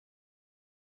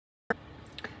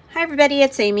Hi everybody,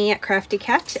 it's Amy at Crafty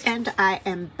Cat, and I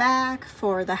am back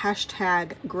for the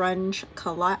hashtag Grunge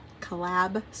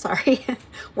collab. Sorry,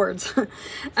 words.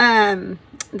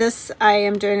 This I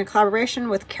am doing a collaboration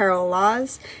with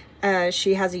CRADLES.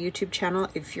 She has a YouTube channel.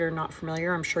 If you're not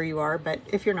familiar, I'm sure you are, but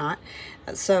if you're not,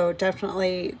 so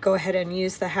definitely go ahead and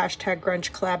use the hashtag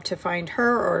Grunge collab to find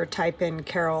her, or type in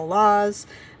CRADLES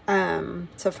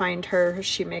to find her.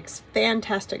 She makes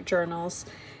fantastic journals.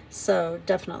 So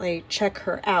definitely check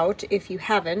her out if you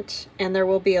haven't, and there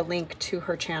will be a link to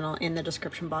her channel in the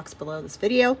description box below this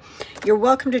video. You're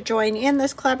welcome to join in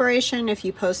this collaboration. If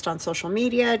you post on social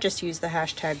media, just use the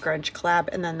hashtag grungecolab,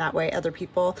 and then that way other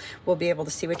people will be able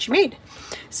to see what you made.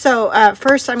 So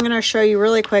first I'm going to show you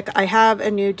really quick. I have a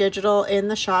new digital in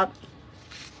the shop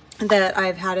that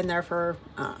I've had in there for,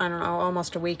 I don't know,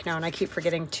 almost a week now, and I keep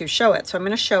forgetting to show it. So I'm going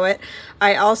to show it.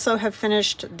 I also have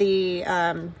finished the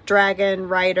Dragon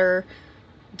Rider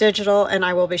digital, and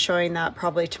I will be showing that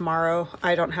probably tomorrow.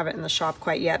 I don't have it in the shop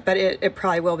quite yet, but it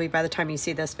probably will be by the time you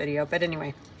see this video. But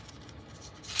anyway,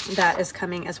 that is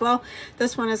coming as well.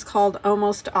 This one is called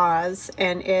Almost Oz,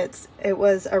 and it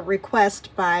was a request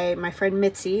by my friend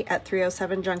Mitzi at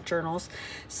 307 Junk Journals.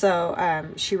 So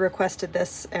she requested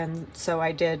this, and so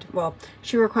I did. Well,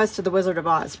 she requested the Wizard of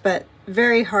Oz, but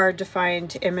very hard to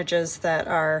find images that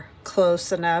are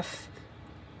close enough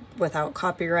without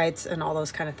copyrights and all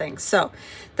those kind of things. So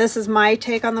this is my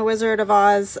take on the Wizard of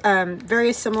Oz,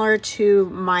 very similar to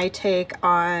my take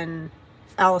on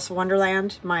Alice in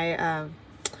Wonderland, my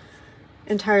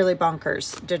Entirely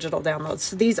Bonkers digital downloads.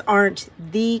 So these aren't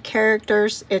the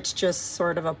characters, it's just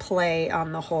sort of a play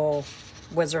on the whole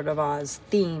Wizard of Oz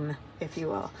theme, if you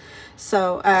will.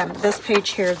 So this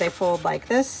page here, they fold like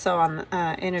this. So on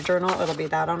in a journal, it'll be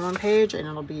that on one page, and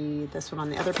it'll be this one on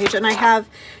the other page. And I have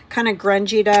kind of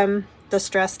grungied them,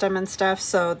 distressed them and stuff,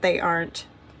 so they aren't,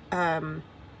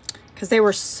 because they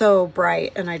were so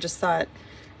bright, and I just thought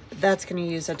that's going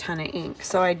to use a ton of ink.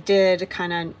 So I did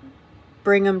kind of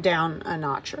bring them down a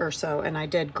notch or so, and I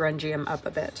did grungy them up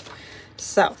a bit.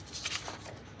 So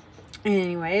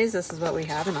anyways, this is what we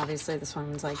have, and obviously this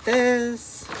one's like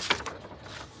this,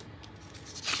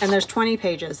 and there's 20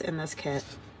 pages in this kit,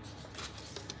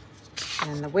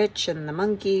 and the witch and the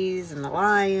monkeys and the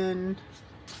lion.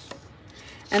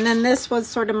 And then this was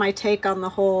sort of my take on the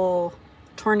whole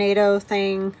tornado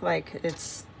thing, like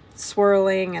it's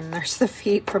swirling, and there's the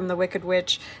feet from the Wicked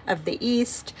Witch of the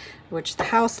East, which the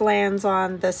house lands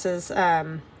on. This is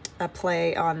a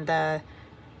play on the,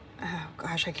 oh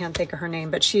gosh, I can't think of her name,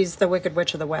 but she's the Wicked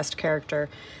Witch of the West character,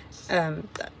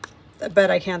 but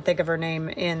I can't think of her name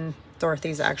in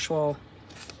Dorothy's actual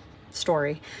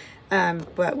story.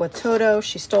 But with Toto,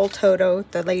 she stole Toto.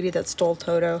 The lady that stole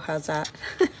Toto, how's that?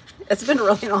 It's been a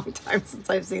really long time since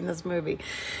I've seen this movie.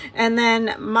 And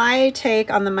then my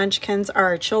take on the Munchkins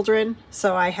are children.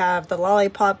 So I have the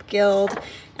Lollipop Guild,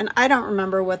 and I don't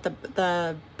remember what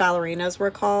the ballerinas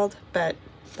were called, but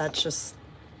that's just,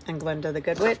 and Glinda the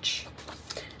Good Witch,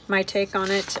 my take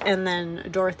on it. And then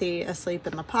Dorothy asleep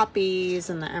in the poppies,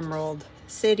 and the Emerald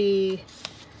City,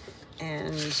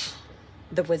 and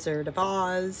the Wizard of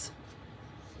Oz.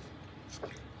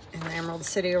 In the Emerald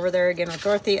City over there again with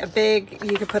Dorothy. A big,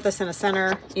 you could put this in a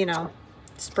center, you know,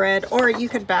 spread, or you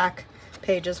could back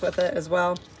pages with it as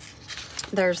well.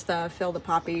 There's the Fill the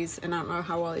Poppies, and I don't know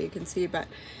how well you can see, but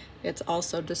it's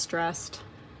also distressed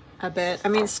a bit. I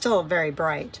mean, it's still very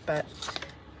bright, but,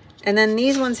 and then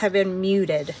these ones have been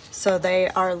muted, so they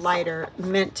are lighter,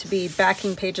 meant to be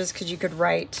backing pages, because you could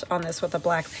write on this with a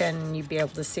black pen and you'd be able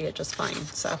to see it just fine.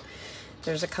 So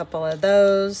there's a couple of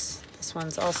those. This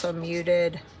one's also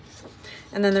muted.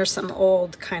 And then there's some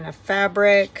old kind of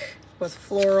fabric with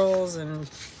florals and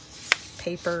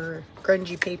paper,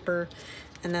 grungy paper.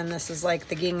 And then this is like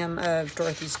the gingham of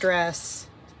Dorothy's dress,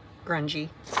 grungy.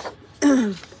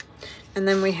 And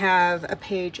then we have a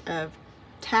page of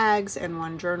tags and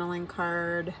one journaling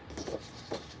card.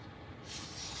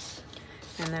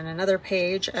 And then another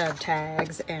page of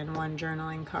tags and one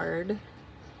journaling card.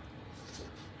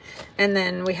 And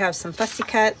then we have some fussy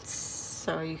cuts,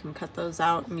 so you can cut those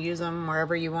out and use them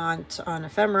wherever you want on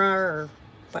ephemera or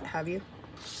what have you.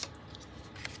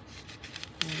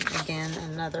 And again,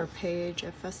 another page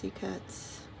of fussy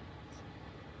cuts.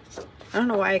 I don't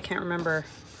know why I can't remember.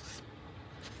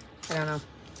 I don't know.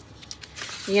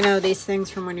 You know, these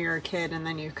things from when you're a kid, and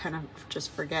then you kind of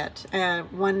just forget.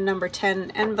 One number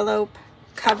 10 envelope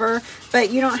cover, but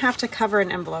you don't have to cover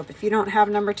an envelope. If you don't have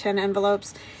number 10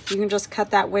 envelopes, you can just cut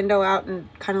that window out and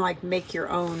kind of like make your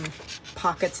own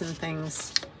pockets and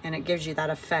things, and it gives you that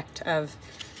effect of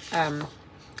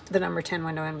the number 10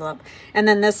 window envelope. And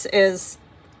then this is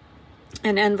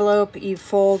an envelope, you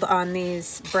fold on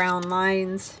these brown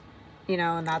lines, you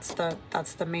know, and that's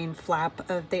the main flap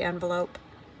of the envelope.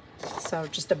 So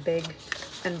just a big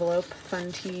envelope,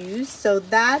 fun to use. So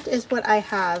that is what I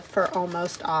have for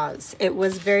Almost Oz. It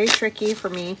was very tricky for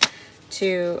me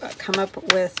to come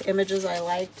up with images I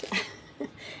liked.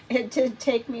 It did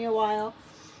take me a while.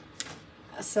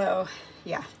 So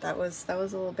yeah, that was a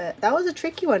little bit, that was a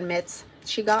tricky one, Mitz.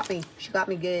 She got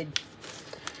me good.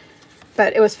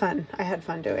 But it was fun. I had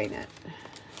fun doing it.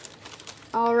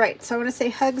 All right, so I want to say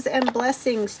hugs and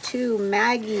blessings to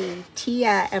Maggie,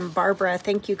 Tia, and Barbara.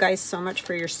 Thank you guys so much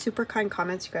for your super kind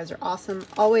comments. You guys are awesome,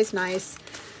 always nice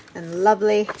and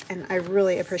lovely, and I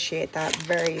really appreciate that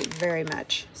very, very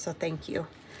much. So thank you.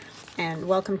 And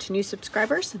welcome to new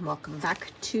subscribers, and welcome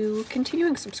back to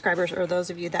continuing subscribers, or those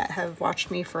of you that have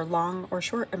watched me for a long or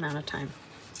short amount of time.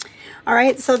 All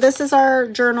right, so this is our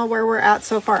journal where we're at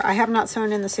so far. I have not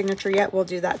sewn in the signature yet. We'll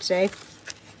do that today.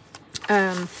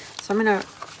 So I'm going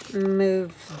to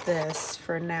move this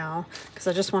for now because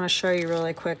I just want to show you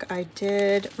really quick. I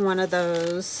did one of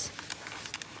those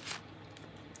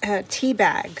tea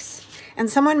bags. And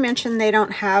someone mentioned they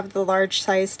don't have the large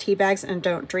size tea bags and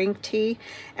don't drink tea.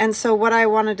 And so what I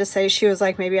wanted to say, she was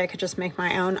like, maybe I could just make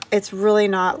my own. It's really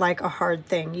not like a hard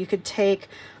thing. You could take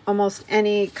almost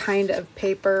any kind of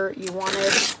paper you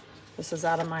wanted. This is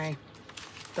out of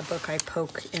the book I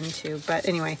poke into. But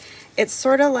anyway, it's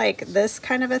sort of like this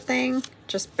kind of a thing,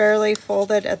 just barely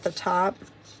folded at the top.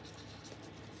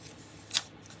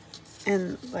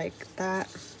 And like that.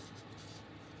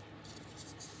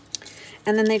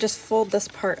 And then they just fold this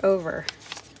part over.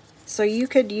 So you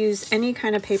could use any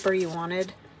kind of paper you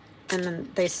wanted, and then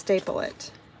they staple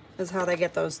it. Is how they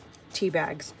get those tea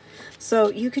bags. So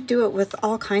you could do it with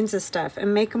all kinds of stuff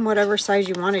and make them whatever size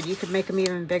you wanted. You could make them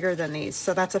even bigger than these.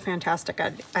 So that's a fantastic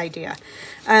idea.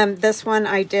 This one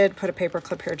I did put a paper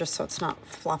clip here just so it's not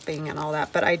flopping and all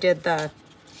that. But I did the,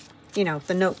 you know,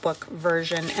 the notebook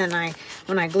version, and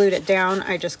when I glued it down,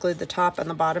 I just glued the top and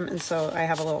the bottom, and so I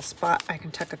have a little spot I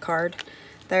can tuck a card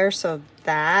there. So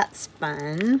that's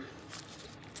fun.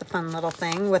 It's a fun little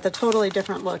thing with a totally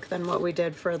different look than what we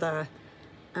did for the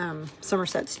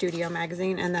Somerset Studio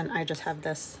magazine. And then I just have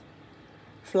this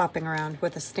flopping around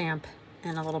with a stamp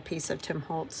and a little piece of Tim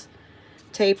Holtz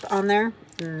tape on there,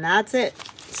 and that's it.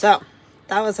 So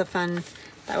that was a fun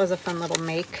little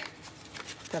make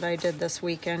that I did this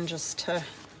weekend just to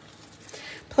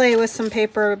play with some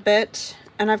paper a bit.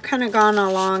 And I've kind of gone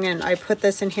along and I put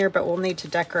this in here, but we'll need to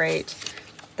decorate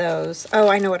those. Oh,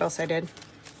 I know what else I did.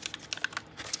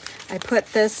 I put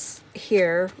this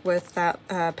here with that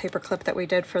paper clip that we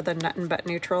did for the Nut and Butt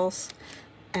Neutrals.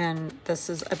 And this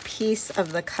is a piece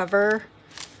of the cover,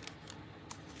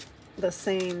 the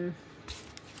same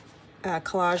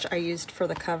collage I used for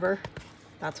the cover.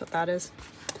 That's what that is.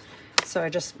 So I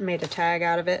just made a tag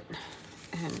out of it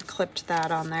and clipped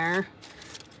that on there.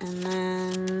 And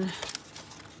then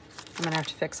I'm gonna have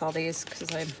to fix all these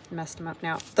because I messed them up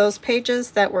now. Those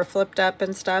pages that were flipped up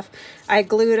and stuff, I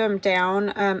glued them down.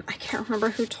 I can't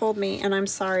remember who told me, and I'm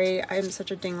sorry, I'm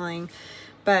such a dingling,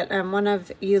 but one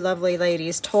of you lovely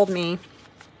ladies told me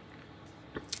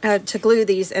to glue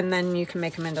these, and then you can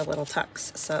make them into little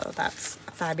tucks. So that's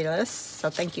fabulous. So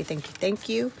thank you, thank you, thank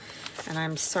you. And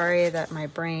I'm sorry that my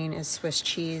brain is Swiss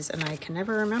cheese and I can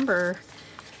never remember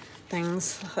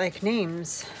things like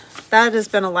names. That has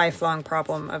been a lifelong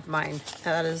problem of mine.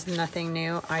 That is nothing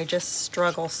new. I just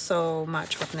struggle so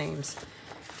much with names.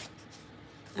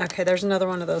 Okay, there's another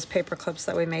one of those paper clips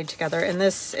that we made together. And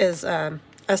this is a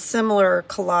similar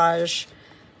collage,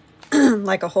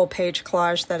 like a whole page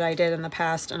collage that I did in the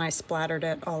past, and I splattered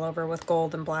it all over with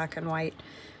gold and black and white.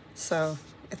 So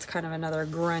it's kind of another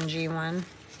grungy one.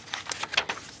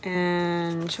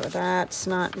 And that's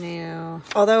not new.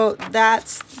 Although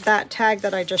that tag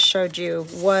that I just showed you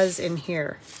was in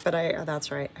here. But that's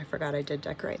right. I forgot I did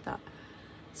decorate that.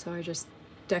 So I just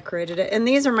decorated it. And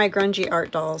these are my Grungy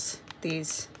Art Dolls.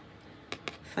 These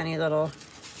funny little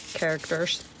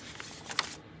characters.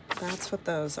 That's what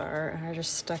those are. I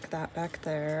just stuck that back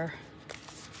there.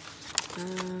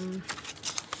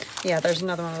 Yeah, there's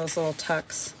another one of those little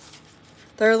tucks.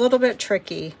 They're a little bit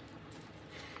tricky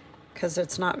because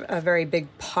it's not a very big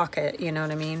pocket, you know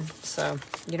what I mean? So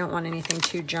you don't want anything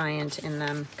too giant in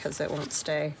them because it won't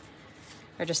stay.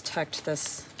 I just tucked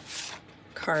this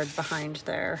card behind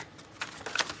there.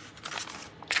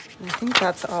 And I think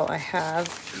that's all I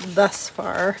have thus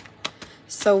far.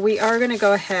 So we are going to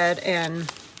go ahead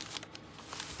and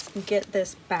get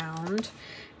this bound.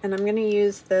 And I'm going to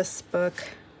use this book.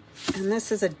 And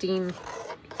this is a Dean,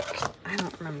 I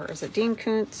don't remember. Is it Dean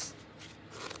Koontz?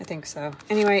 I think so.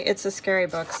 Anyway, it's a scary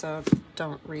book, so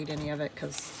don't read any of it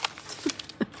because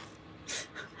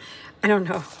I don't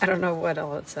know what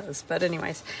all it says. But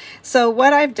anyways, so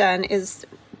what I've done is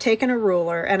taken a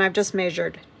ruler and I've just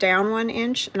measured down 1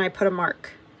 inch and I put a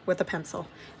mark with a pencil.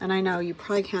 And I know you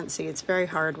probably can't see, it's very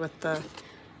hard with the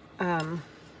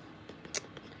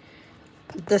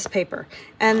this paper.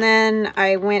 And then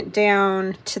I went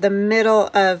down to the middle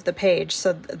of the page.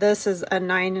 So this is a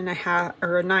 9.5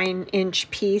 or a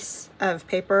 9-inch piece of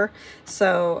paper.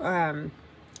 So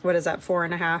what is that,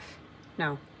 4.5?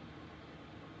 No,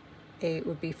 8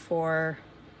 would be 4.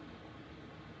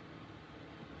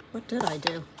 What did I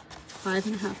do?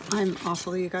 5.5. I'm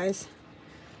awful, you guys.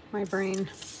 My brain,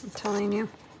 I'm telling you.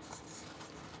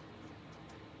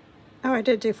 Oh, I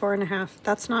did do 4.5.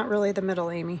 That's not really the middle,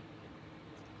 Amy.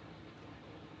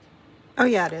 Oh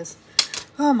yeah, it is.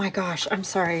 Oh my gosh, I'm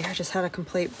sorry. I just had a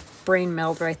complete brain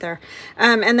meld right there.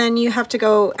 And then you have to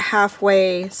go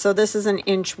halfway. So this is 1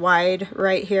 inch wide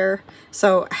right here.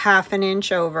 So 1/2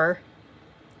 inch over,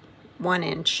 1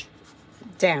 inch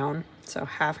down. So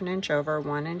 1/2 inch over,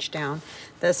 1 inch down.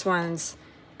 This one's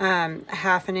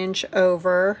 1/2 inch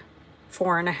over,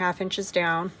 4.5 inches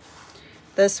down.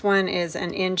 This one is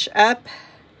 1 inch up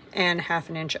and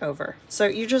 1/2 inch over. So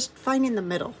you're just finding the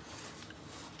middle,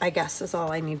 I guess, is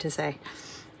all I need to say.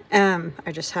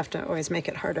 I just have to always make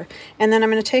it harder. And then I'm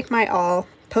going to take my awl,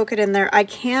 poke it in there. I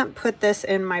can't put this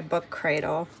in my book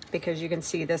cradle because you can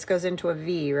see this goes into a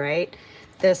V, right?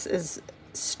 This is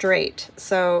straight.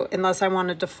 So unless I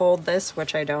wanted to fold this,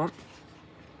 which I don't,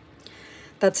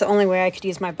 that's the only way I could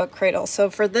use my book cradle. So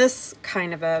for this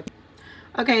kind of a...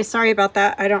 Okay, sorry about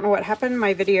that. I don't know what happened.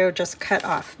 My video just cut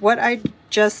off. What I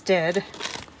just did,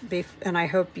 and I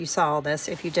hope you saw all this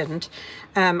if you didn't,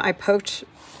 I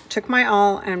took my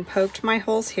awl and poked my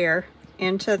holes here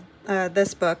into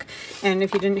this book. And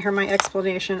if you didn't hear my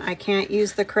explanation, I can't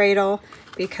use the cradle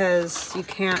because you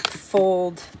can't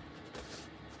fold,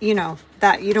 you know,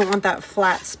 that you don't want that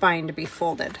flat spine to be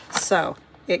folded. So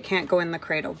it can't go in the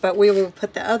cradle, but we will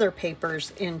put the other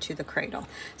papers into the cradle.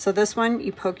 So this one,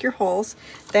 you poke your holes.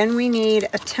 Then we need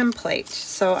a template.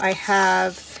 So I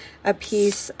have a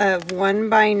piece of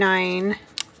 1x9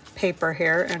 paper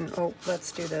here, and oh,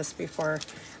 let's do this before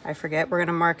I forget. We're going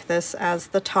to mark this as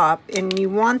the top, and you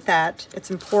want that, it's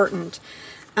important.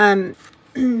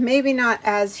 Maybe not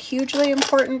as hugely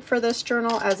important for this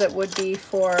journal as it would be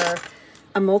for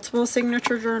a multiple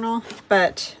signature journal,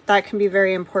 but that can be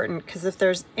very important because if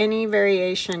there's any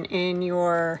variation in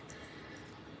your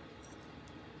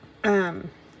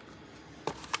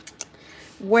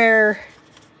where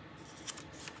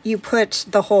you put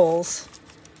the holes,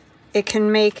 it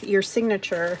can make your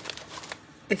signature,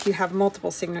 if you have multiple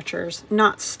signatures,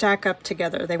 not stack up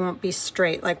together. They won't be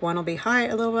straight. Like one will be high,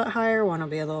 a little bit higher, one will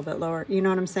be a little bit lower. You know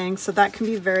what I'm saying? So that can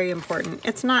be very important.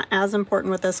 It's not as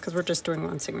important with this because we're just doing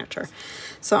one signature.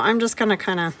 So I'm just gonna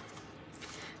kind of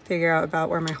figure out about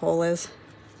where my hole is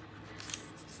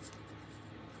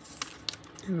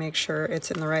and make sure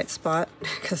it's in the right spot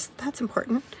because that's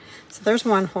important. So there's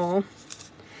one hole.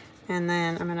 And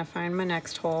then I'm going to find my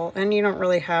next hole. And you don't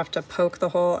really have to poke the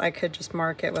hole. I could just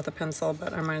mark it with a pencil,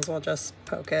 but I might as well just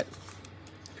poke it.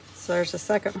 So there's the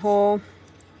second hole.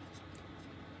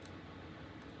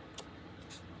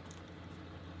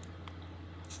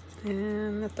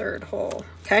 And the third hole.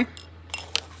 Okay.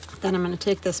 Then I'm going to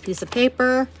take this piece of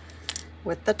paper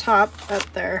with the top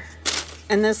up there.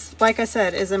 And this, like I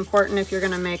said, is important if you're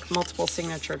going to make multiple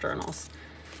signature journals,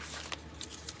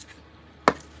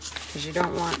 because you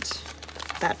don't want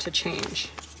that to change.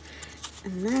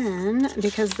 And then,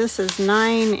 because this is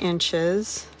 9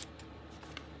 inches,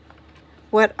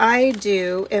 what I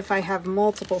do if I have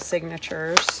multiple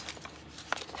signatures,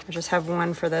 I just have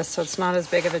one for this, so it's not as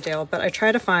big of a deal, but I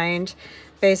try to find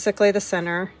basically the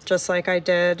center, just like I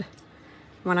did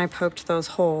when I poked those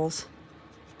holes.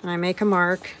 And I make a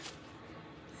mark,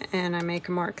 and I make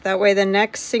a mark. That way the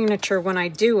next signature, when I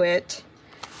do it,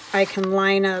 I can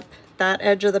line up that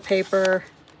edge of the paper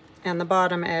and the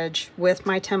bottom edge with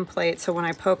my template, so when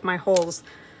I poke my holes,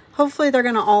 hopefully they're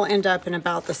going to all end up in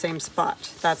about the same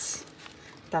spot. That's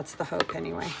the hope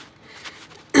anyway.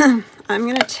 I'm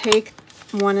going to take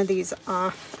one of these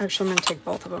off. Actually, I'm going to take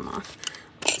both of them off,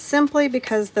 simply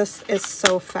because this is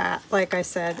so fat. Like I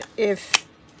said, if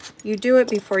you do it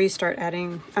before you start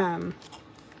adding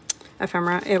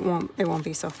ephemera, it won't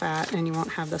be so fat and you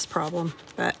won't have this problem,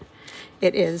 but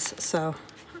it is, so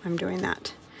I'm doing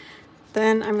that.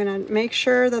 Then I'm going to make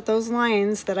sure that those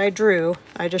lines that I drew,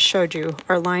 I just showed you,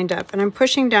 are lined up. And I'm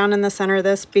pushing down in the center of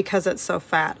this because it's so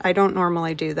fat. I don't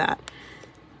normally do that.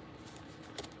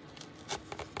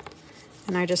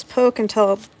 And I just poke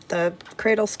until the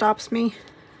cradle stops me.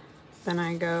 Then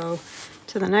I go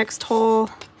to the next hole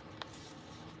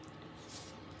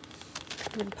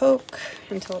and poke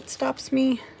until it stops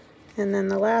me. And then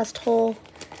the last hole,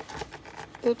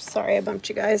 oops, sorry, I bumped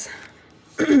you guys.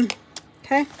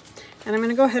 Okay, and I'm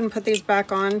gonna go ahead and put these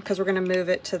back on because we're gonna move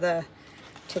it to the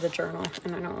journal,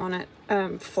 and I don't want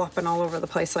it flopping all over the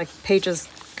place like pages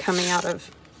coming out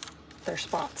of their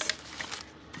spots.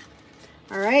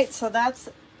 All right, so that's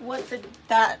what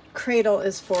that cradle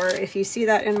is for. If you see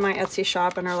that in my Etsy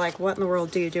shop and are like, what in the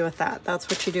world do you do with that? That's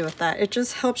what you do with that. It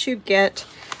just helps you get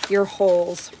your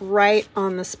holes right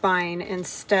on the spine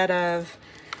instead of,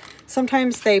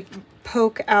 sometimes they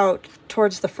poke out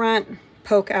towards the front,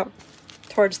 poke out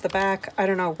towards the back, I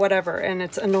don't know, whatever, and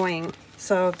it's annoying.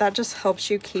 So that just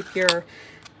helps you keep your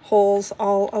holes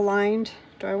all aligned.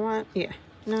 Do I want, yeah,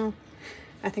 no,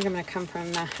 I think I'm gonna come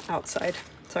from the outside,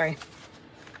 sorry.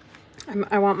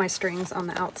 I want my strings on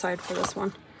the outside for this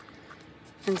one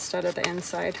instead of the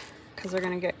inside because they're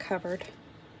going to get covered.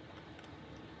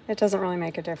 It doesn't really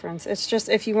make a difference. It's just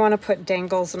if you want to put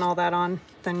dangles and all that on,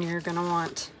 then you're going to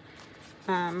want,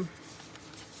 gotta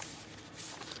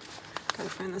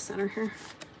find the center here.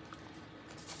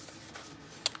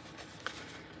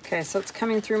 Okay, so it's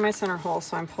coming through my center hole,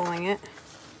 so I'm pulling it.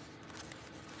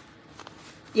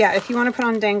 Yeah, if you want to put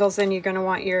on dangles, then you're going to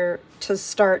want to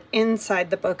start inside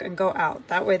the book and go out.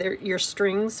 That way your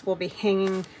strings will be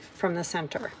hanging from the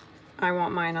center. I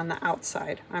want mine on the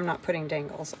outside. I'm not putting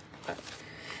dangles. But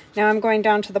now I'm going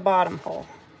down to the bottom hole.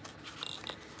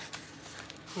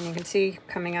 And you can see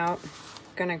coming out,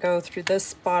 I'm going to go through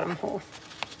this bottom hole.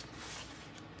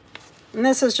 And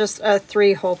this is just a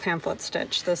 3-hole pamphlet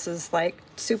stitch. This is like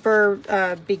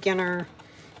super beginner,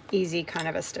 easy kind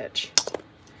of a stitch.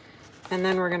 And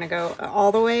then we're going to go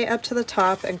all the way up to the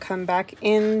top and come back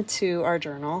into our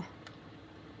journal.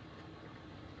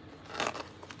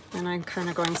 And I'm kind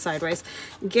of going sideways.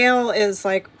 Gail is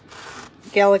like,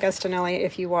 Gail Agustinelli,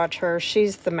 if you watch her,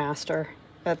 she's the master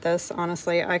at this.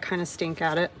 Honestly, I kind of stink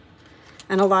at it.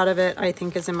 And a lot of it I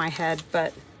think is in my head,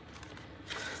 but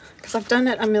because I've done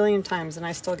it a million times and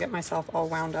I still get myself all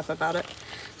wound up about it.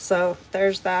 So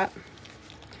there's that.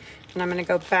 And I'm going to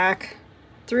go back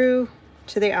through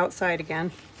to the outside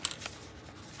again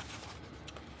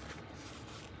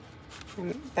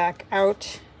and back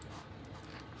out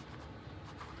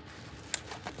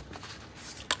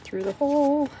through the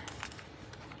hole.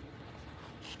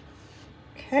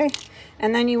 Okay,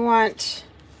 and then you want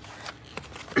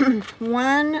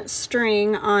one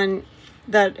string on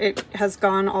that it has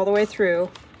gone all the way through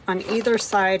on either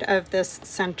side of this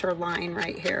center line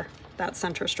right here. That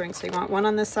center string. So you want one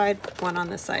on this side, one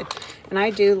on this side. And I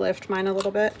do lift mine a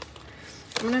little bit.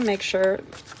 I'm gonna make sure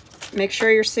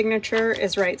your signature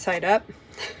is right side up.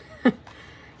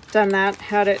 Done that,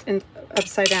 had it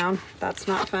upside down. That's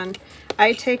not fun.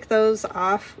 I take those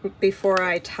off before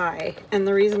I tie. And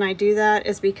the reason I do that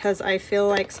is because I feel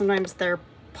like sometimes they're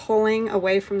pulling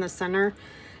away from the center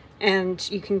and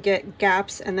you can get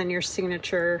gaps and then your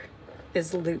signature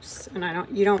is loose, and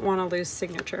you don't want a loose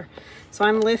signature. So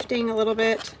I'm lifting a little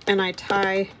bit and I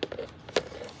tie,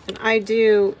 and I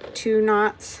do 2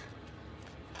 knots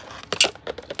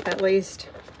at least,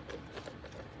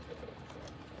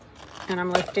 and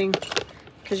I'm lifting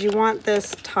because you want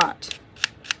this taut,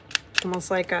 almost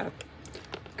like a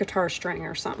guitar string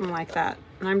or something like that.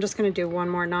 And I'm just going to do one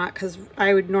more knot because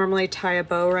I would normally tie a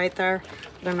bow right there,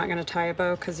 but I'm not going to tie a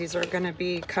bow because these are going to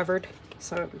be covered,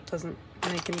 so it doesn't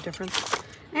make any difference.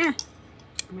 I'm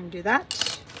going to do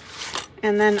that.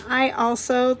 And then I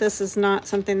also, this is not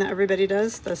something that everybody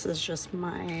does, this is just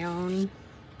my own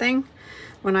thing.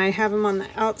 When I have them on the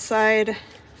outside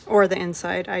or the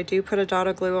inside, I do put a dot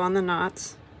of glue on the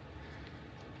knots.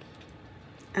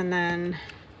 And then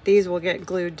these will get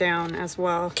glued down as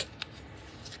well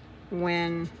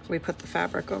when we put the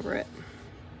fabric over it.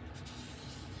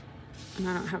 And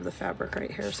I don't have the fabric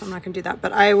right here, so I'm not going to do that.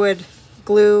 But I would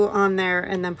glue on there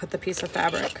and then put the piece of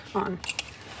fabric on.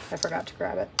 I forgot to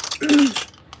grab it.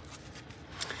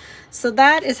 So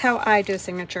that is how I do a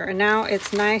signature. And now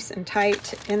it's nice and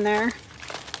tight in there.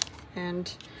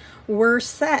 And we're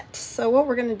set. So what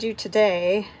we're going to do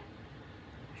today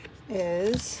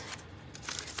is,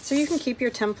 so you can keep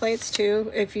your templates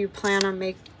too if you plan on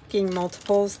making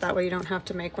multiples. That way you don't have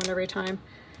to make one every time.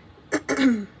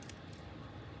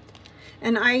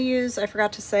 And I use, I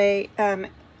forgot to say,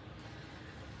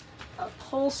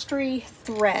 upholstery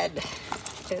thread.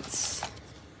 It's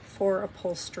for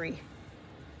upholstery.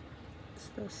 What's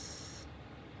this?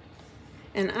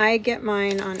 And I get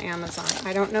mine on Amazon.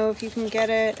 I don't know if you can get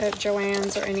it at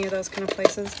Joann's or any of those kind of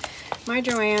places. My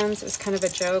Joann's is kind of a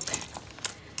joke.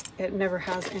 it never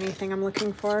has anything I'm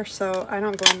looking for, so I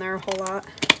don't go in there a whole lot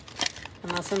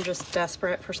unless I'm just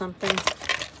desperate for something.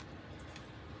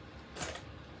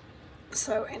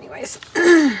 So anyways,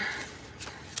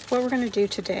 what we're going to do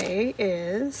today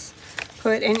is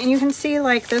put, and you can see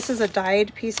like this is a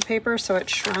dyed piece of paper, so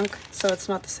it's shrunk, so it's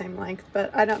not the same length,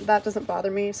 but that doesn't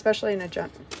bother me, especially in a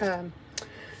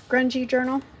grungy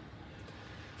journal.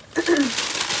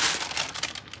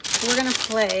 We're going to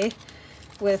play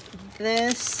with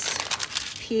this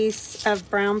piece of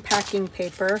brown packing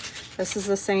paper. This is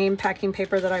the same packing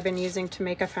paper that I've been using to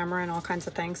make ephemera and all kinds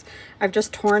of things. I've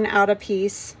just torn out a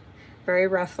piece very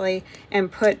roughly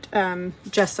and put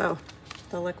gesso,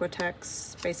 the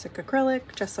Liquitex basic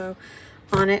acrylic gesso,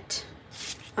 on it.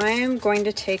 I am going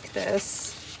to take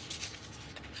this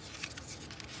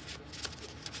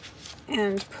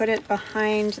and put it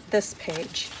behind this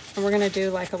page, and we're going to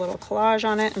do like a little collage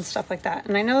on it and stuff like that.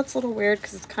 And I know it's a little weird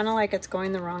because it's kind of like it's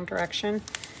going the wrong direction,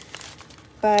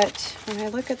 but when I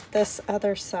look at this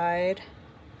other side,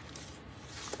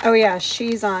 oh yeah,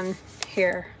 she's on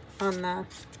here on the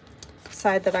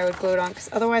side that I would glue it on, because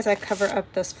otherwise I cover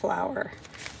up this flower.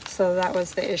 So that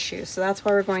was the issue. So that's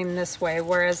why we're going this way.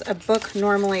 Whereas a book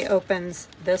normally opens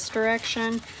this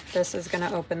direction, this is going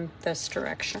to open this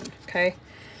direction. Okay.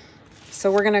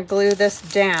 So we're going to glue this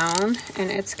down,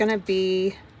 and it's going to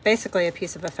be basically a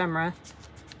piece of ephemera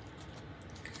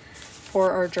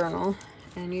for our journal.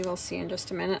 And you will see in just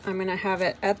a minute. I'm going to have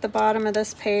it at the bottom of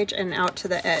this page and out to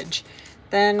the edge.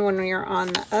 Then when we are on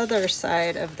the other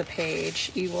side of the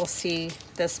page, you will see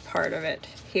this part of it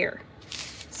here.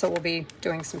 So we'll be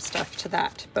doing some stuff to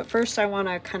that. But first I want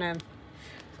to kind of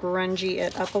grungy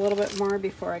it up a little bit more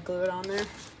before I glue it on there.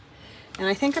 And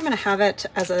I think I'm going to have it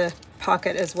as a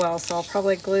pocket as well. So I'll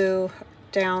probably glue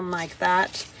down like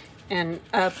that and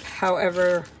up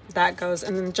however that goes.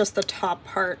 And then just the top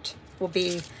part will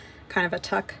be kind of a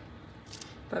tuck.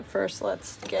 But first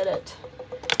let's get it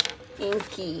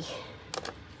inky.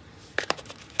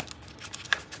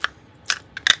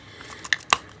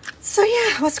 So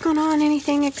yeah, what's going on?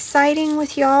 Anything exciting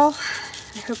with y'all?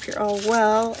 I hope you're all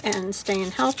well and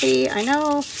staying healthy. I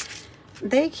know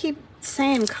they keep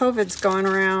saying COVID's going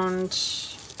around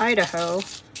Idaho.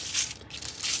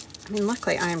 I mean,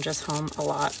 luckily I am just home a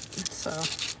lot. So,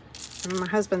 I mean, my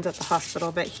husband's at the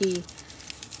hospital, but he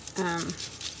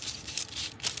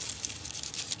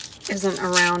isn't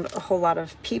around a whole lot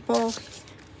of people.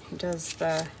 He does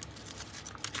the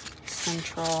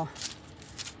central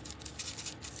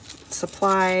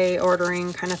supply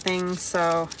ordering kind of thing,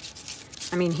 so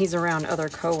I mean he's around other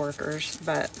co-workers,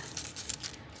 but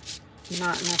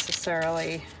not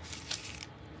necessarily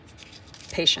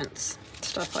patients,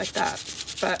 stuff like that.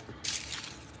 But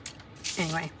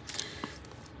anyway,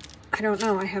 I don't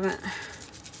know, I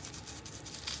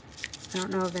don't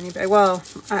know of anybody. Well,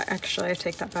 actually I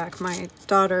take that back. My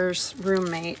daughter's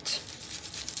roommate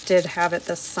did have it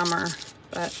this summer,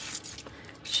 but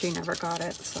she never got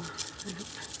it, so I don't know.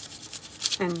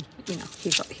 And you know,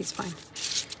 he's fine.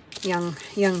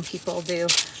 Young people go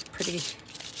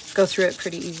through it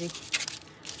pretty easy.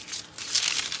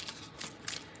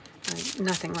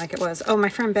 Nothing like it was. Oh, my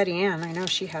friend Betty Ann, I know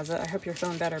she has it. I hope you're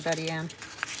feeling better, Betty Ann.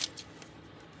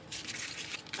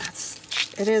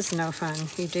 It is no fun.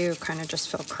 You do kind of just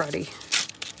feel cruddy.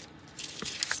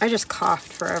 I just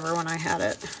coughed forever when I had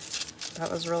it.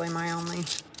 That was really my only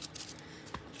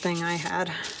thing I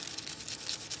had.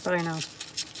 But I know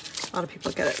a lot of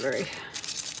people get it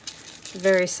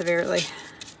very severely.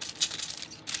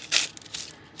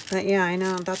 But yeah, I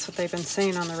know that's what they've been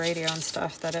saying on the radio and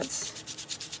stuff, that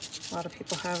a lot of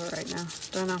people have it right now.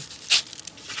 Don't know.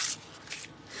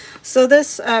 So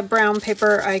this brown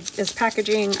paper is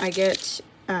packaging I get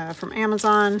from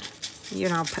Amazon. You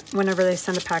know, whenever they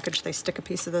send a package, they stick a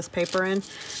piece of this paper in.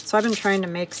 So I've been trying to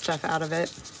make stuff out of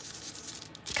it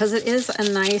because it is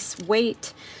a nice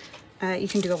weight. You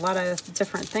can do a lot of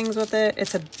different things with it.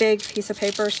 It's a big piece of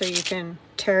paper, so you can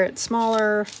tear it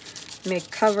smaller,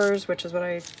 make covers, which is what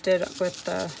I did with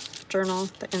the journal.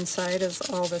 The inside is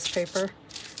all this paper.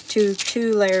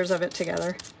 Two layers of it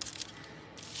together.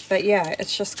 But yeah,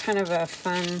 it's just kind of a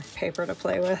fun paper to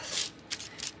play with.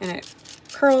 And it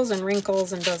curls and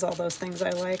wrinkles and does all those things I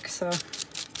like, so.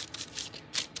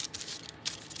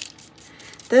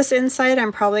 This inside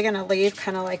I'm probably going to leave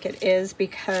kind of like it is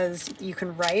because you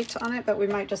can write on it, but we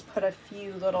might just put a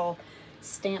few little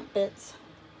stamp bits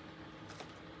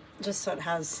just so it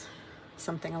has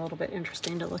something a little bit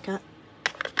interesting to look at.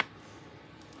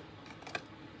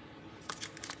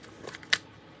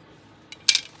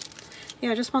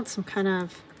 Yeah, I just want some kind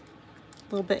of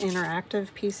a little bit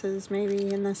interactive pieces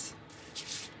maybe in this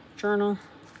journal.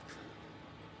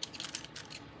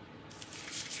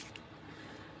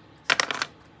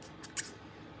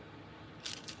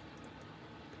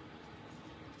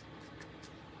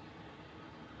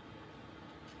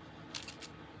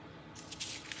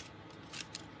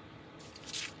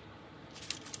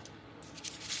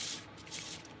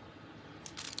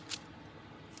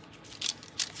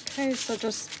 Okay, so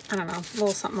just, I don't know, a little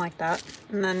something like that.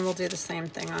 And then we'll do the same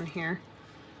thing on here.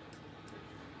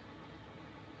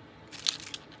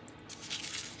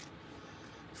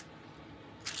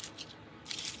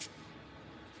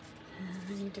 And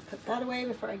I need to put that away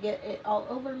before I get it all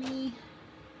over me.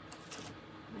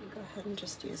 I'm gonna go ahead and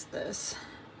just use this.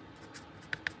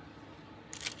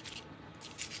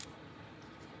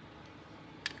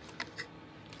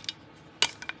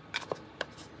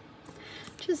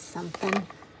 Just something.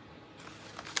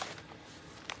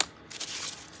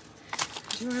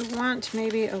 Do I want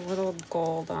maybe a little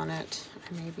gold on it?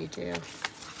 I maybe do.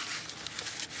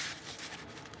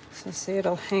 So see,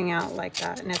 it'll hang out like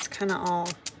that, and it's kind of all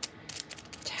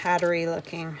tattery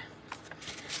looking.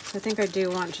 I think I do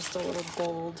want just a little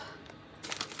gold.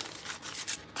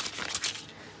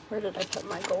 Where did I put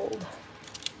my gold?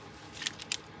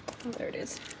 Oh, there it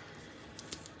is.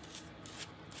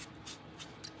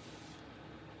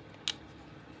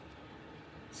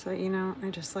 So, you know,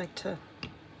 I just like to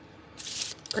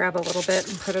grab a little bit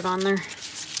and put it on there.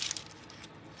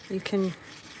 You can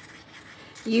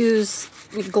use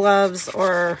gloves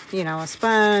or, you know, a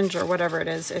sponge or whatever it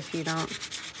is if you don't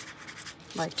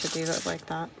like to do it like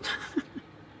that.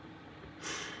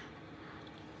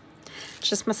 It's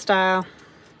just my style.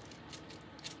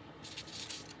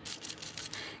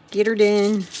 Get her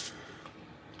done.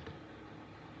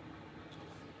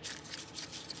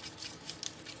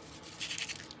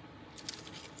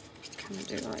 Kind of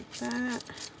do it like that.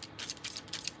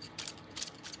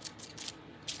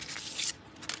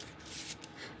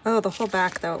 Oh, the whole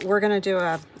back though. We're gonna do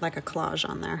like a collage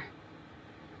on there.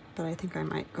 But I think I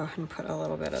might go ahead and put a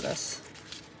little bit of this.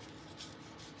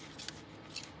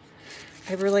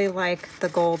 I really like the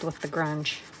gold with the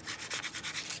grunge.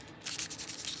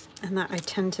 And that I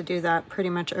tend to do that pretty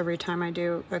much every time I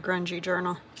do a grungy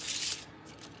journal.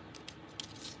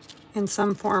 In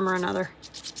some form or another.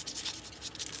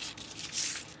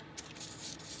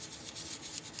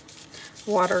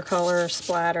 Watercolor,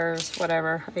 splatters,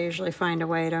 whatever. I usually find a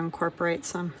way to incorporate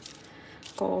some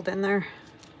gold in there.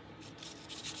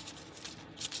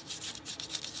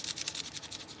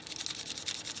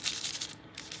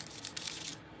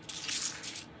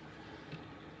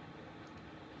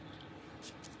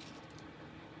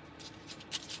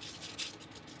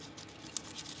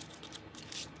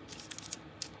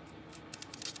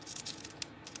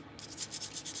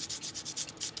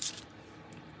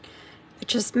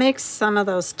 Just makes some of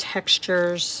those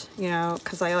textures, you know,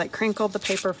 because I like crinkled the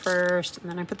paper first and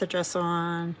then I put the gesso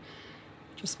on.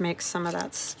 Just makes some of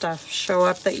that stuff show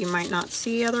up that you might not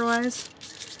see otherwise.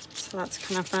 So that's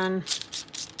kind of fun.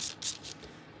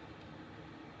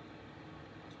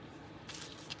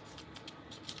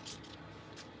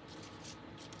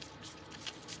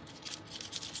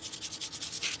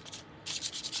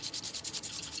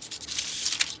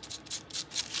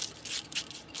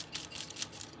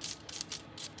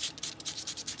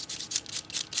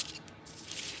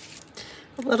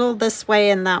 A little this way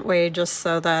and that way, just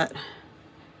so that,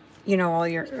 you know,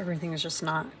 everything is just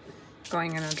not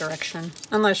going in a direction,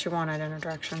 unless you want it in a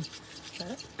direction,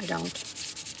 but I don't.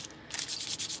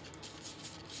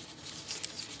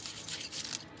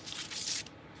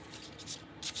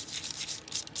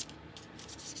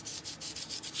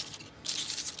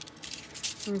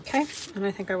 Okay, and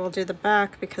I think I will do the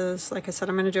back because, like I said,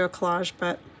 I'm going to do a collage,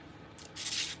 but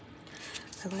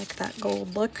I like that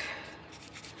gold look.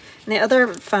 And the other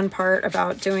fun part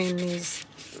about doing these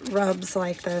rubs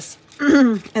like this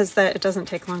is that it doesn't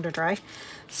take long to dry.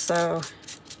 So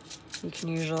you can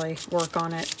usually work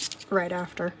on it right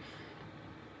after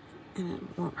and it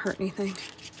won't hurt anything.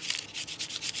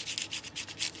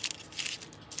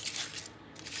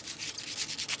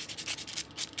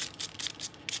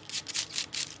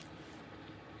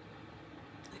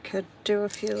 I could do a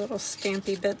few little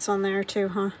stampy bits on there too,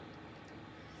 huh?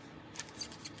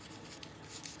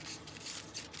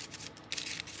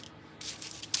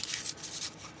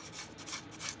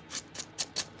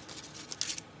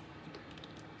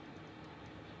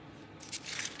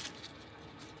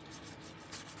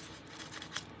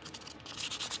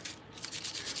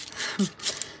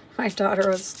 My daughter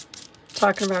was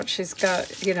talking about she's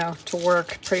got, you know, to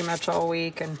work pretty much all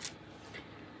week, and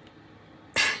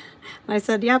I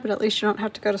said, yeah, but at least you don't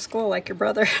have to go to school like your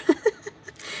brother,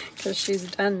 because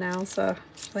she's done now. So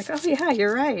she's like, oh yeah,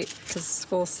 you're right, because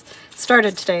school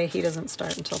started today. He doesn't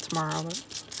start until tomorrow,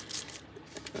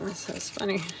 but so it's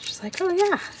funny. She's like, oh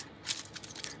yeah,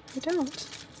 I don't.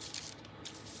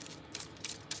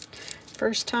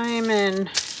 First time in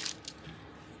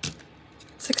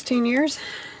 16 years.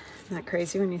 Isn't that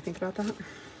crazy when you think about that?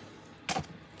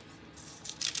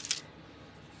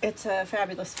 It's a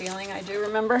fabulous feeling, I do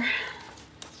remember.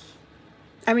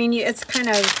 I mean, it's kind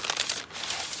of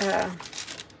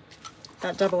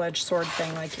that double-edged sword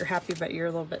thing, like you're happy but you're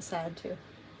a little bit sad too.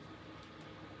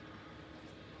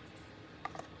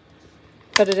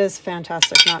 But it is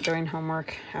fantastic not doing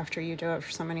homework after you do it for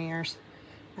so many years.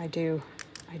 I do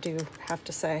have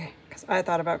to say, because I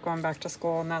thought about going back to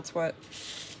school, and that's what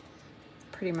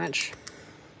pretty much,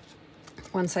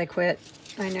 once I quit,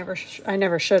 I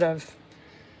never should have,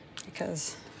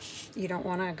 because you don't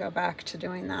want to go back to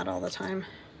doing that all the time.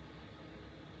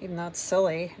 Even though it's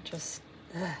silly, it just,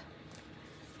 ugh.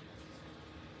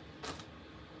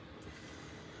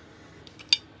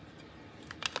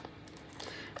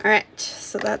 All right,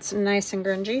 so that's nice and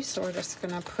grungy, so we're just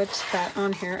gonna put that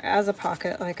on here as a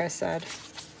pocket, like I said.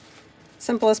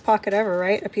 Simplest pocket ever,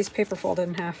 right? A piece of paper folded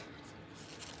in half.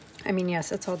 I mean,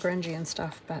 yes, it's all grungy and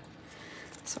stuff, but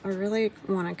so I really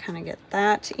want to kind of get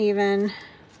that even,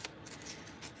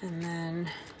 and then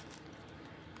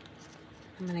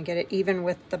I'm going to get it even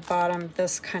with the bottom.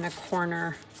 This kind of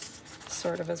corner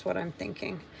sort of is what I'm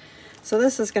thinking. So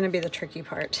this is going to be the tricky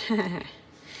part.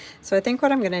 So I think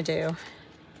what I'm going to do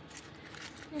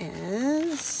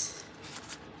is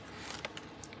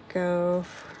go,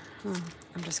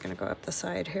 I'm just going to go up the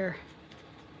side here.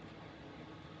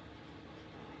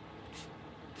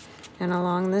 And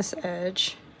along this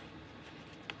edge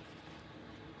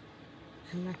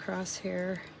and across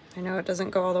here. I know it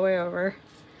doesn't go all the way over.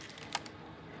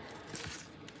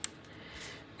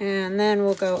 And then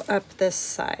we'll go up this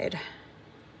side.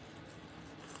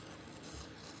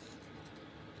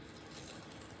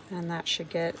 And that should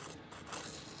get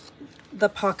the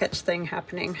pocket thing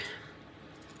happening,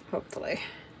 hopefully.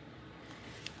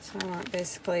 So I want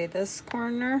basically this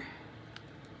corner,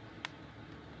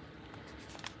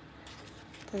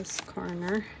 this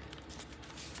corner.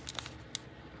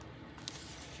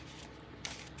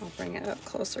 I'll bring it up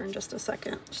closer in just a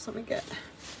second. Just let me get,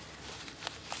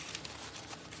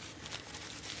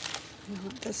 I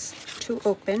want this to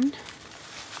open.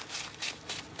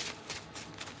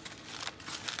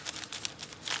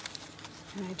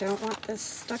 And I don't want this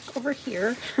stuck over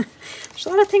here. There's a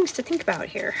lot of things to think about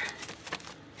here.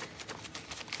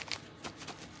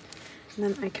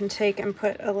 And then I can take and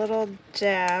put a little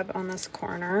dab on this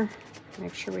corner.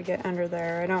 Make sure we get under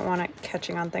there. I don't want it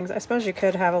catching on things. I suppose you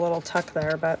could have a little tuck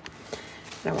there, but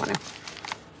I don't want to.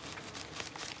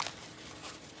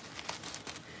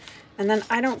 And then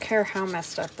I don't care how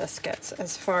messed up this gets,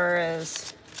 as far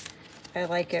as I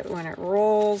like it when it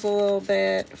rolls a little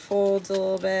bit, folds a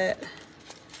little bit.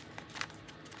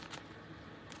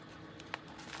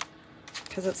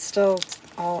 Because it's still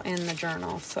all in the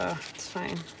journal, so it's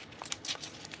fine.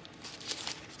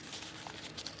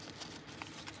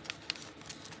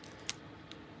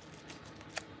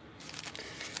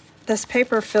 This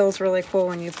paper feels really cool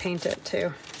when you paint it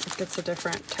too. It gets a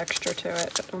different texture to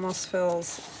it. It almost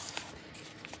feels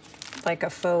like a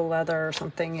faux leather or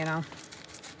something, you know.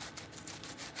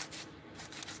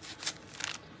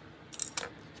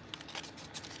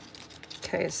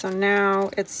 Okay, so now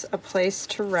it's a place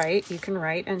to write. You can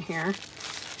write in here.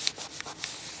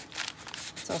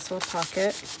 It's also a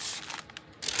pocket.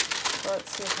 So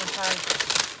let's see if I have...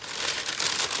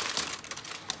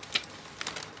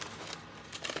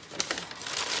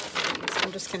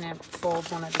 I'm just going to fold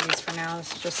one of these for now.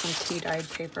 This is just some tea-dyed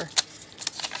paper.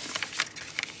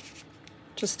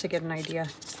 Just to get an idea.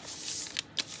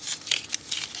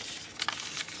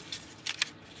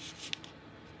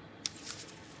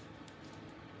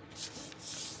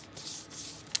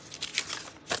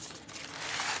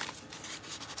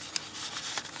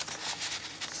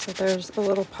 So there's a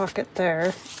little pocket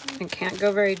there. It can't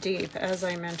go very deep, as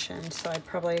I mentioned, so I'd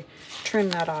probably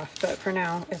trim that off, but for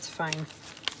now it's fine.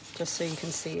 Just so you can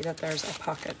see that there's a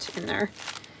pocket in there.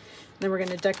 And then we're going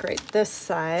to decorate this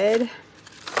side.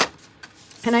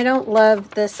 And I don't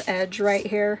love this edge right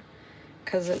here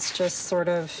because it's just sort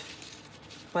of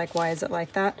like, why is it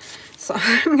like that? So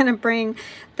I'm going to bring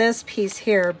this piece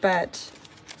here, but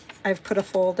I've put a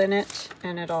fold in it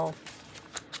and it'll,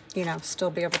 you know, still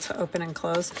be able to open and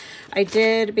close. I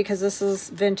did, because this is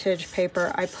vintage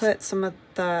paper, I put some of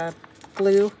the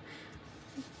glue,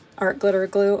 art glitter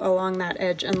glue, along that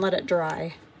edge and let it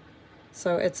dry.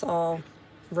 So it's all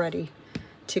ready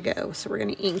to go. So we're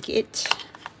going to ink it.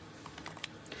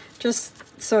 Just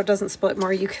so it doesn't split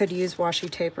more. You could use washi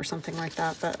tape or something like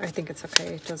that, but I think it's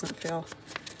okay. It doesn't feel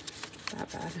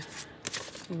that bad.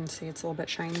 You can see it's a little bit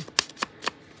shiny.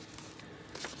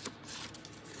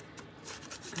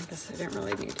 I guess I didn't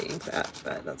really need to ink that,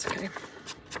 but that's okay.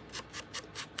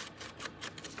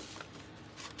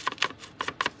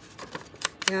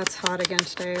 Yeah, it's hot again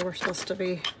today. We're supposed to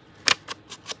be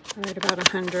right about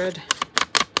 100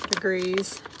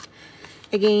 degrees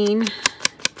again.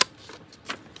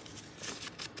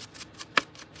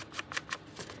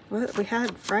 Well, we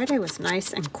had Friday was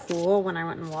nice and cool when I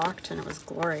went and walked, and it was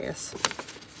glorious.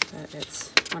 But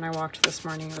it's when I walked this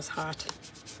morning, it was hot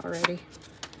already.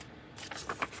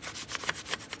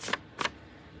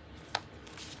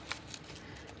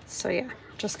 So yeah,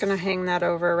 just gonna hang that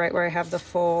over right where I have the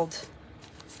fold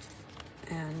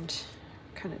and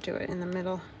kind of do it in the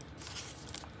middle.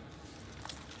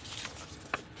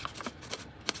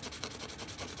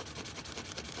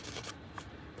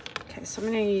 Okay, so I'm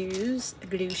gonna use a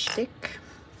glue stick.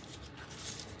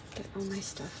 Get all my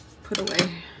stuff put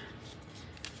away.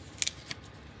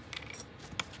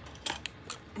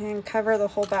 And cover the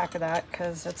whole back of that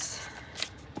because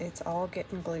it's all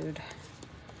getting glued.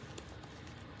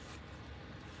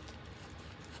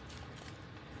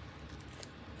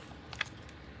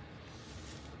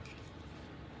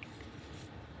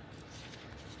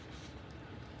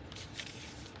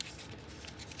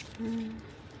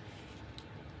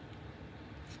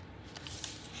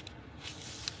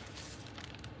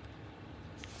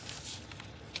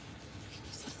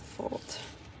 Fold.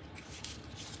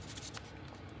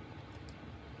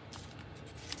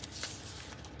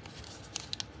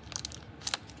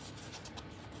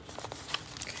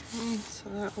 Okay, so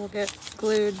that will get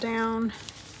glued down.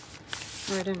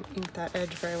 Oh, I didn't ink that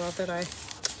edge very well, did I?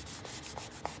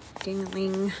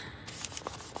 Dingling.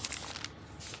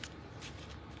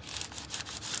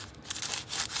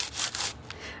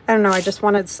 I don't know,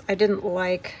 I didn't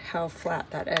like how flat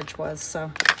that edge was,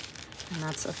 so, and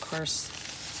that's of course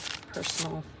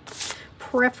personal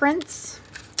preference.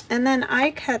 And then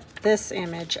I cut this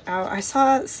image out. I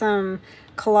saw some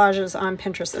collages on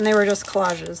Pinterest, and they were just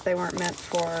collages. They weren't meant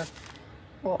for,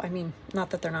 well, I mean, not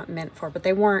that they're not meant for, but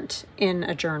they weren't in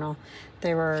a journal.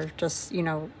 They were just, you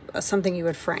know, something you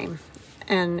would frame.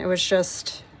 And it was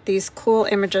just these cool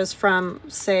images from,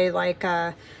 say, like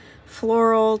a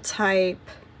floral type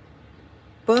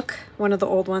book, one of the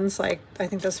old ones, like I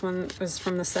think this one was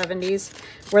from the 70s,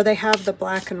 where they have the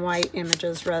black and white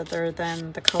images rather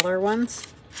than the color ones,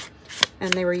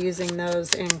 and they were using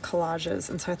those in collages.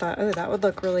 And so I thought, oh, that would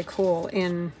look really cool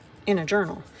in a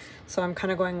journal. So I'm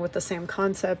kind of going with the same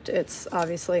concept. It's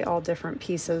obviously all different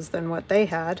pieces than what they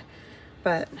had,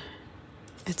 but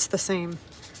it's the same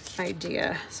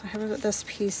idea. So I have this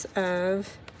piece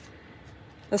of,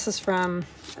 this is from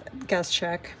Guest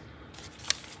Check.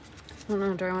 I don't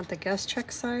know, do I want the Guest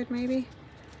Check side maybe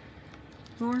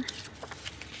more?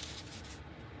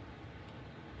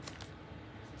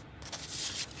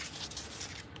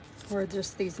 Or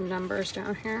just these numbers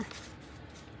down here?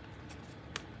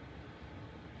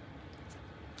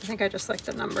 I think I just like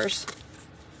the numbers.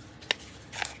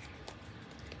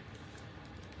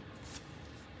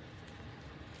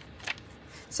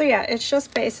 So yeah, it's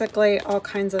just basically all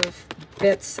kinds of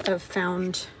bits of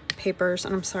found papers,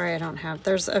 and I'm sorry I don't have,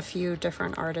 there's a few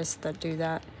different artists that do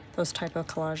that, those type of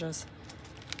collages,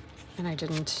 and I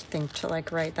didn't think to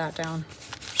like write that down.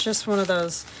 It's just one of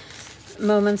those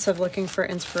moments of looking for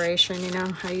inspiration, you know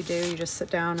how you do, you just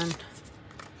sit down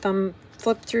and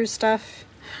flip through stuff,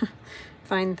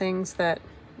 find things that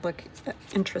look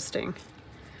interesting.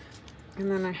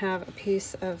 And then I have a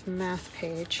piece of math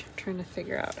page. I'm trying to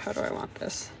figure out how do I want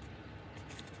this.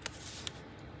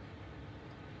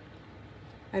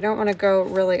 I don't want to go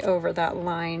really over that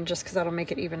line just because that'll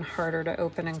make it even harder to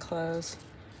open and close.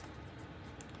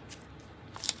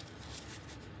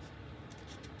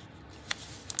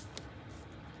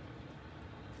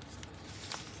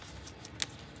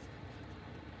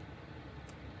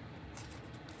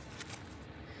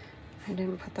 I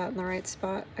didn't put that in the right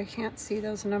spot. I can't see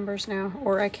those numbers now,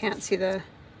 or I can't see the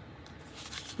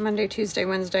Monday, Tuesday,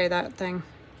 Wednesday, that thing.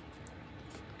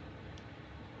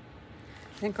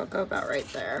 I think I'll go about right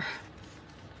there.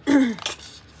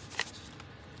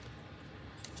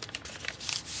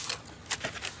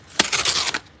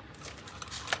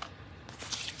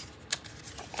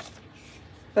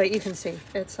 But you can see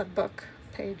it's a book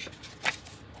page.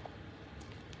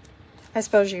 I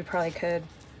suppose you probably could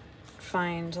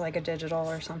find like a digital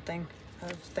or something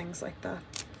of things like that.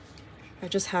 I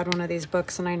just had one of these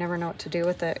books and I never know what to do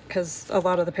with it because a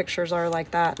lot of the pictures are like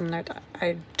that, and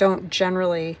I don't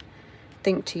generally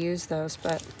think to use those,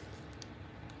 but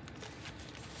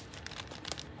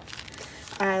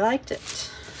I liked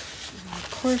it. And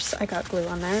of course I got glue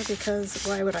on there because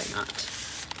why would I not?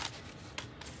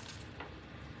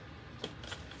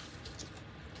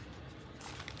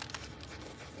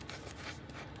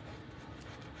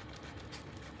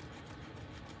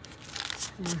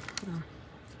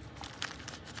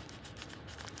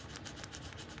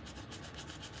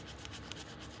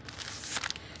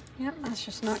 Yep, that's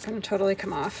just not going to totally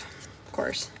come off, of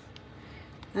course.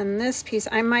 And this piece,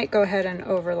 I might go ahead and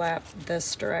overlap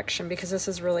this direction because this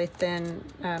is really thin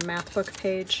math book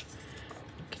page,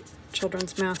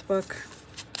 children's math book.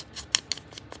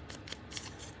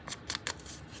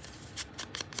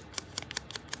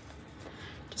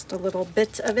 Just a little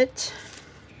bit of it.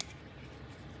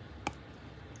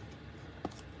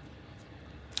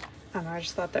 I don't know, I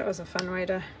just thought that was a fun way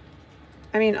to,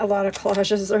 I mean, a lot of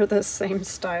collages are the same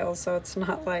style, so it's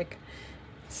not like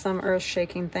some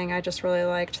earth-shaking thing. I just really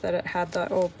liked that it had the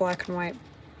old black and white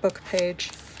book page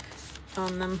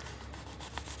on them.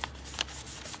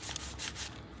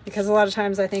 Because a lot of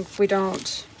times I think we don't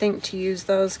think to use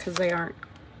those because they aren't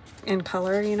in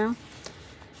color, you know?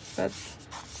 But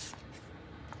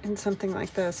in something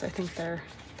like this, I think they're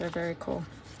very cool.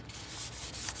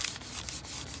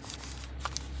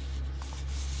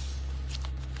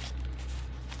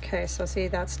 Okay, so see,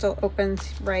 that still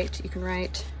opens right. You can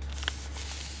write.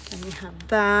 And you have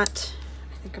that.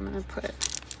 I think I'm gonna put,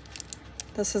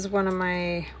 this is one of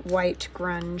my white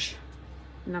grunge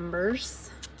numbers.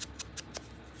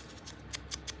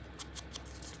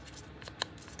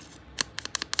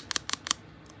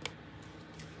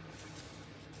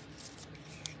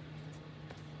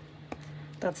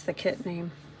 That's the kit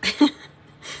name.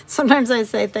 Sometimes I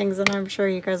say things and I'm sure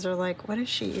you guys are like, what is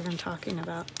she even talking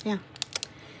about? Yeah.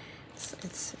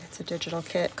 It's a digital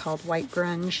kit called White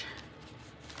Grunge.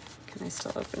 Can I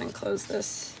still open and close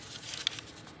this?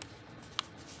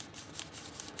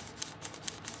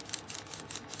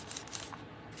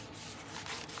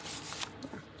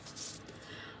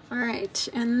 All right,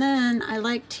 and then I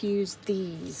like to use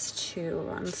these two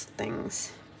on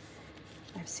things.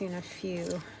 I've seen a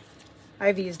few.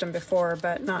 I've used them before,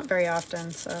 but not very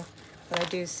often, so, but I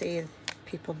do see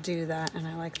people do that and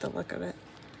I like the look of it.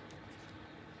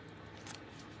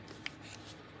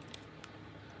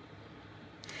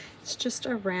 It's just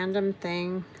a random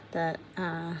thing that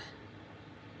I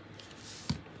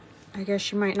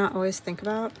guess you might not always think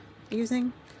about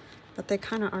using, but they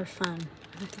kind of are fun.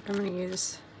 I think I'm going to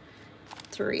use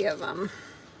 3 of them.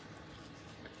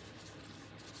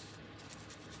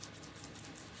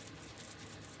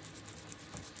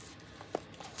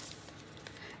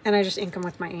 And I just ink them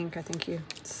with my ink. I think you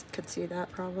could see that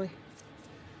probably.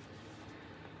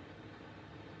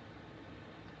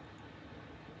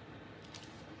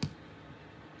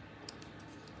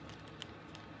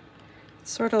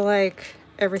 Sort of like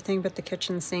everything but the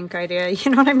kitchen sink idea, you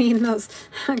know what I mean? Those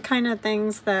kind of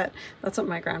things that's what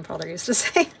my grandfather used to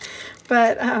say.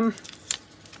 But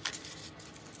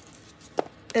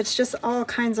it's just all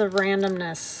kinds of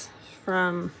randomness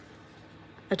from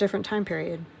a different time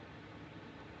period.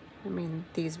 I mean,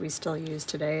 these we still use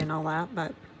today and all that,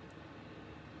 but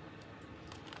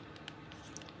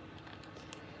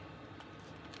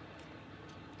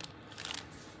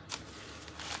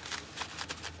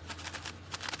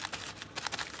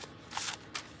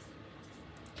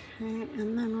okay,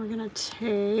 and then we're gonna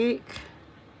take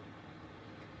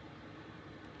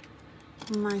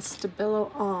my Stabilo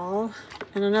All,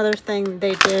 and another thing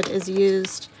they did is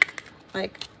used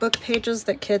like book pages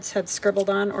that kids had scribbled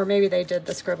on, or maybe they did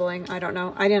the scribbling, I don't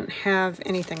know. I didn't have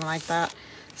anything like that,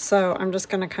 so I'm just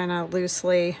gonna kind of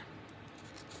loosely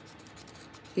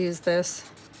use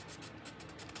this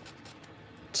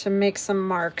to make some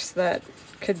marks that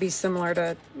could be similar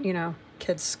to, you know,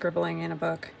 kids scribbling in a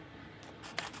book.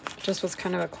 Just was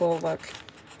kind of a cool look,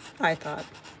 I thought.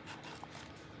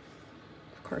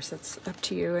 Of course, it's up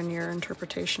to you and your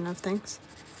interpretation of things.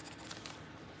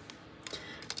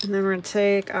 And then we're going to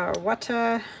take our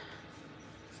water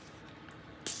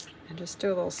and just do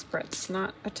a little spritz,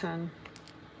 not a ton,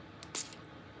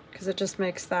 because it just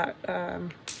makes that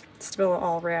Stabilo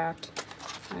All react.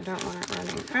 I don't want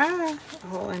it running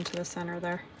all into the center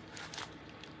there.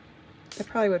 It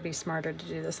probably would be smarter to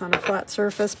do this on a flat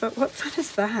surface, but what fun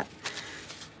is that?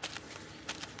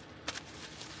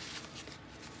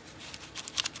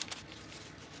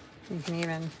 You can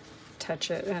even touch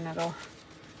it and it'll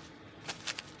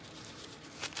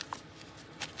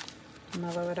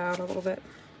mellow it out a little bit.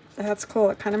 That's cool.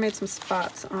 It kind of made some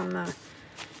spots on the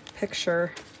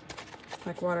picture,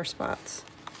 like water spots.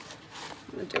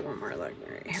 I'm going to do one more look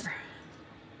right here.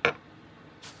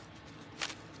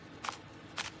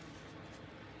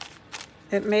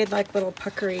 It made like little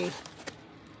puckery. I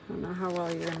don't know how well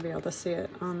you're going to be able to see it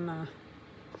on the...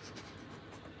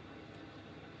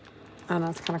 I don't know,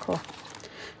 it's kind of cool.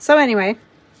 So anyway,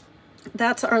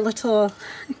 that's our little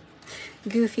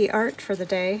goofy art for the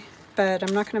day, but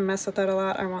I'm not going to mess with that a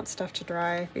lot. I want stuff to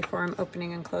dry before I'm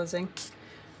opening and closing.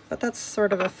 But that's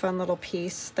sort of a fun little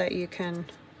piece that you can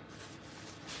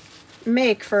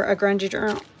make for a grungy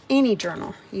journal, any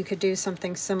journal. You could do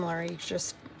something similar. You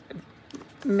just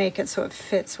make it so it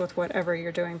fits with whatever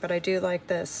you're doing. But I do like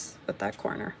this with that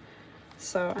corner.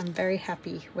 So I'm very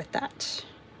happy with that.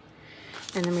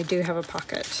 And then we do have a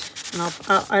pocket. And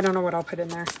I don't know what I'll put in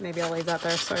there. Maybe I'll leave that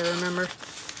there so I remember.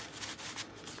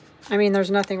 I mean,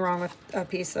 there's nothing wrong with a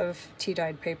piece of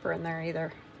tea-dyed paper in there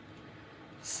either.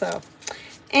 So,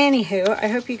 anywho, I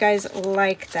hope you guys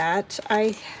like that.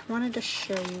 I wanted to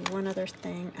show you one other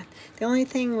thing. The only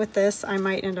thing with this, I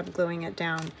might end up gluing it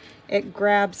down. It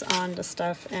grabs onto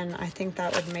stuff, and I think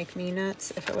that would make me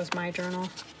nuts if it was my journal.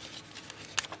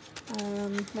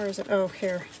 Where is it? Oh,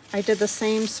 here. I did the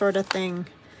same sort of thing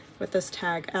with this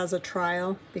tag as a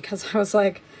trial because I was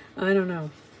like, I don't know.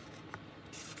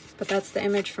 But that's the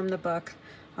image from the book,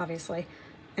 obviously.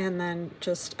 And then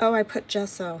just, oh, I put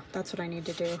gesso. That's what I need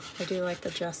to do. I do like the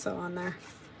gesso on there.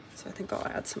 So I think I'll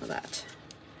add some of that.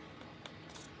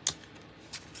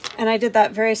 And I did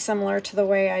that very similar to the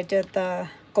way I did the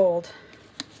gold.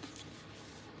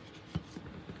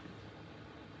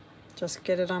 Just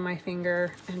get it on my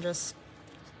finger and just,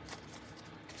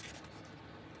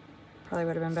 probably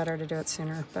would have been better to do it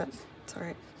sooner, but it's all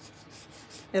right.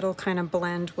 It'll kind of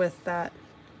blend with that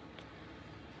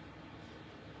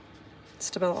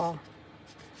stable. I'll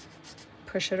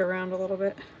push it around a little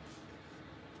bit.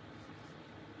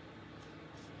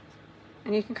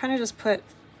 And you can kind of just put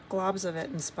globs of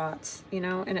it in spots, you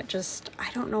know, and it just,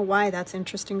 I don't know why that's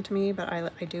interesting to me, but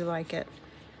I do like it.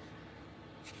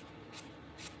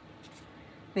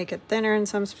 Make it thinner in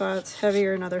some spots,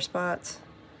 heavier in other spots.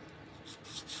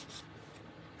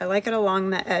 I like it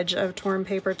along the edge of torn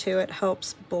paper too. It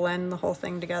helps blend the whole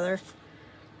thing together.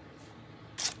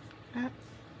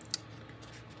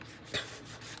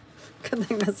 Good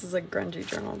thing this is a grungy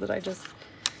journal that I just,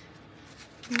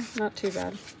 not too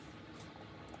bad.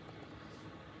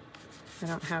 I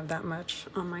don't have that much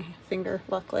on my finger,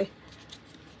 luckily.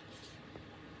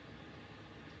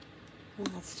 Oh,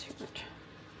 that's too much.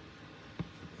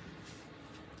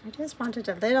 I just wanted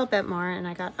a little bit more, and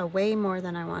I got a way more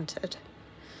than I wanted.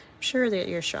 I'm sure that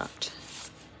you're shocked.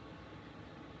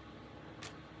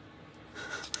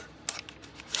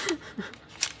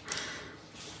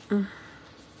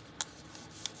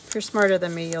 If you're smarter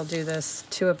than me, you'll do this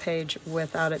to a page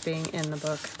without it being in the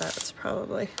book. That's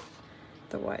probably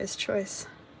the wise choice.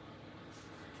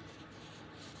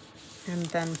 And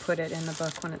then put it in the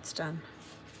book when it's done.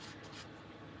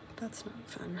 That's not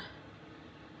fun.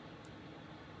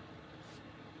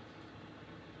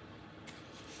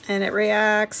 And it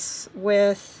reacts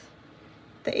with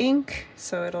the ink,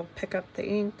 so it'll pick up the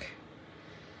ink.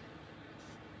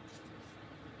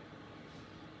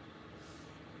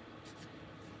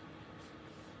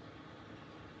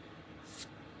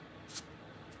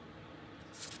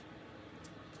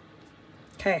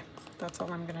 Okay, that's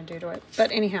all I'm gonna do to it.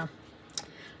 But anyhow,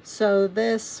 so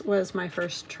this was my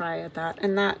first try at that,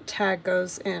 and that tag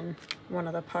goes in one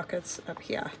of the pockets up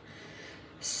here.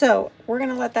 So we're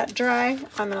gonna let that dry.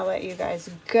 I'm gonna let you guys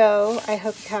go. I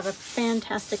hope you have a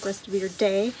fantastic rest of your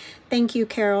day. Thank you,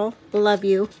 Carol. Love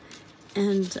you.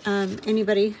 And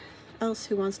anybody else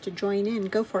who wants to join in,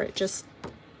 go for it. Just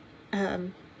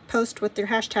post with your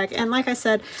hashtag. And like I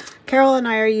said, Carol and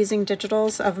I are using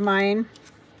digitals of mine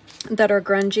that are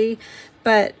grungy,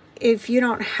 but if you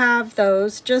don't have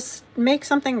those, just make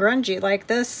something grungy. Like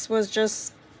this was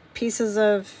just pieces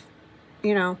of,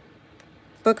 you know,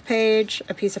 book page,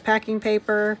 a piece of packing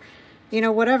paper, you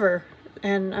know, whatever,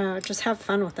 and just have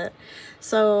fun with it.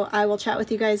 So I will chat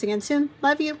with you guys again soon.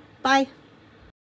 Love you. Bye.